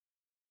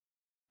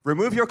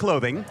Remove your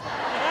clothing,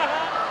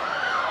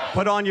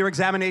 put on your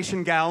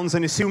examination gowns,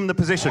 and assume the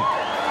position.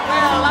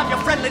 Well, I'm your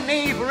friendly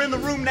neighbor in the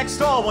room next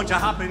door. Won't you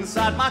hop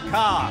inside my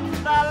car?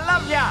 I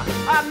love ya,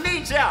 I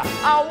need ya,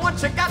 I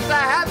want you, got to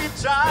have your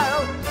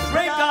child.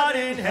 Great God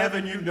in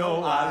heaven, you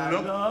know I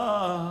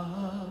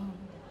love.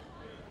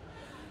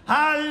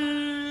 I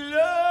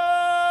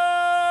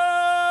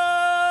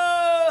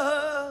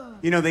love.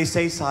 You know, they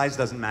say size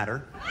doesn't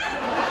matter.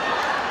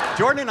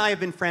 Jordan and I have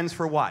been friends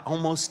for what?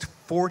 Almost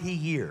 40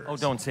 years. Oh,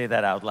 don't say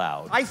that out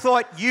loud. I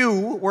thought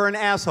you were an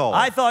asshole.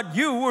 I thought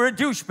you were a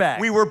douchebag.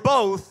 We were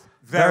both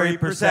very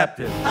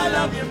perceptive. I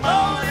love you,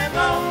 moaning,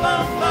 moan,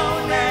 moan,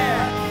 moan,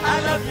 yeah.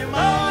 I love you,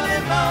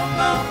 moaning, moan,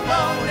 moan,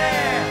 moan,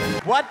 yeah.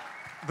 What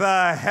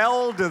the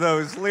hell do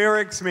those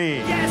lyrics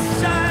mean?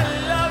 Yes, I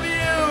love you.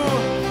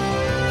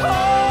 Oh,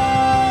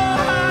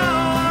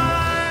 how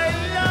I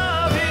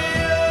love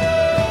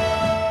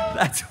you.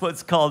 That's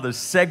what's called a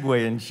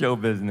segue in show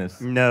business.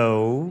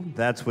 No,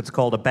 that's what's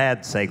called a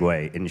bad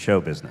segue in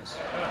show business.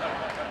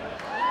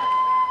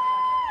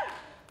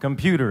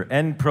 Computer,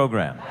 end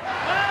program.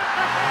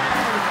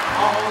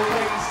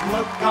 Always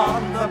look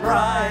on the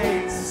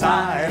bright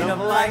side of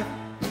life.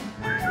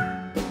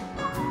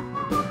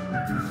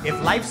 If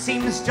life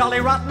seems jolly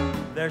rotten,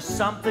 There's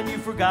something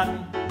you've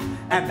forgotten.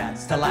 and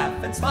that's to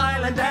laugh and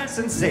smile and dance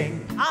and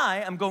sing.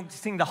 I am going to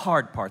sing the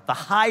hard part, the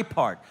high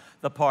part,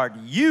 the part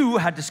you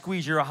had to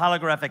squeeze your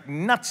holographic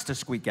nuts to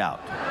squeak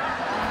out.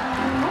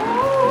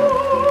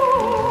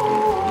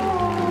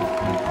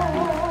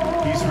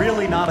 He's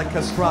really not a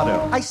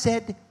castrato. I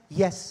said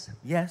yes,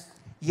 Yes,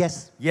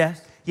 yes,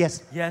 yes,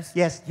 yes, yes,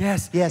 yes,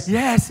 yes, yes,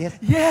 yes, yes. yes,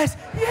 yes,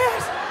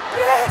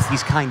 yes.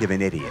 He's kind of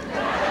an idiot.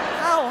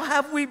 How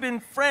have we been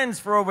friends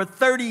for over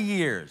 30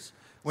 years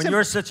when Simple.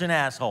 you're such an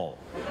asshole?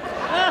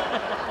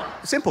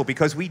 Simple,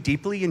 because we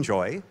deeply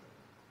enjoy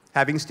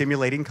having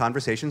stimulating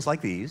conversations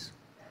like these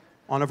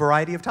on a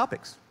variety of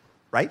topics,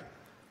 right?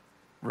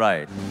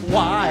 Right.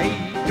 Why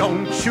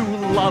don't you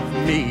love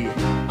me?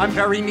 I'm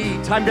very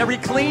neat, I'm very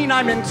clean,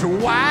 I'm into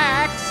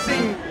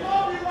waxing.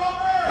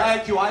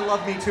 Thank you, I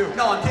love me too.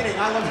 No, I'm kidding,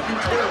 I love you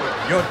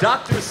too. Your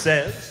doctor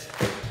says,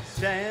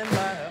 stand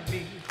by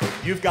me.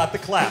 You've got the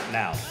clap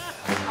now.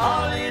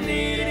 All you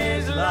need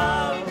is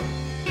love.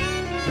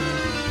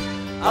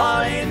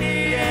 All you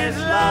need is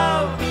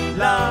love,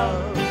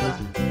 love.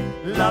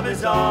 Love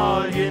is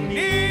all you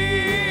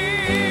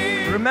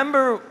need.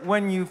 Remember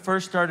when you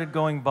first started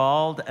going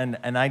bald and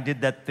I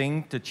did that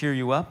thing to cheer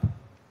you up?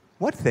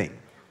 What thing?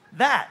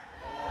 That.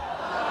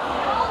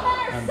 All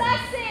men are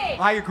sexy!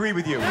 I agree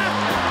with you.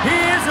 He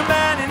is a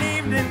man in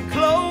evening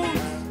clothes.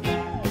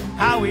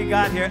 How he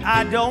got here,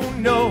 I don't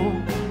know.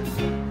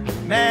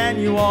 Man,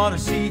 you ought to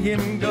see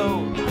him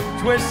go,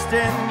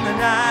 twisting the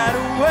night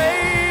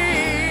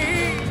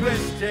away.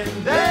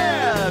 Twisting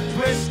there,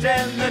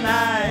 twisting the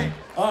night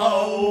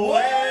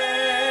away.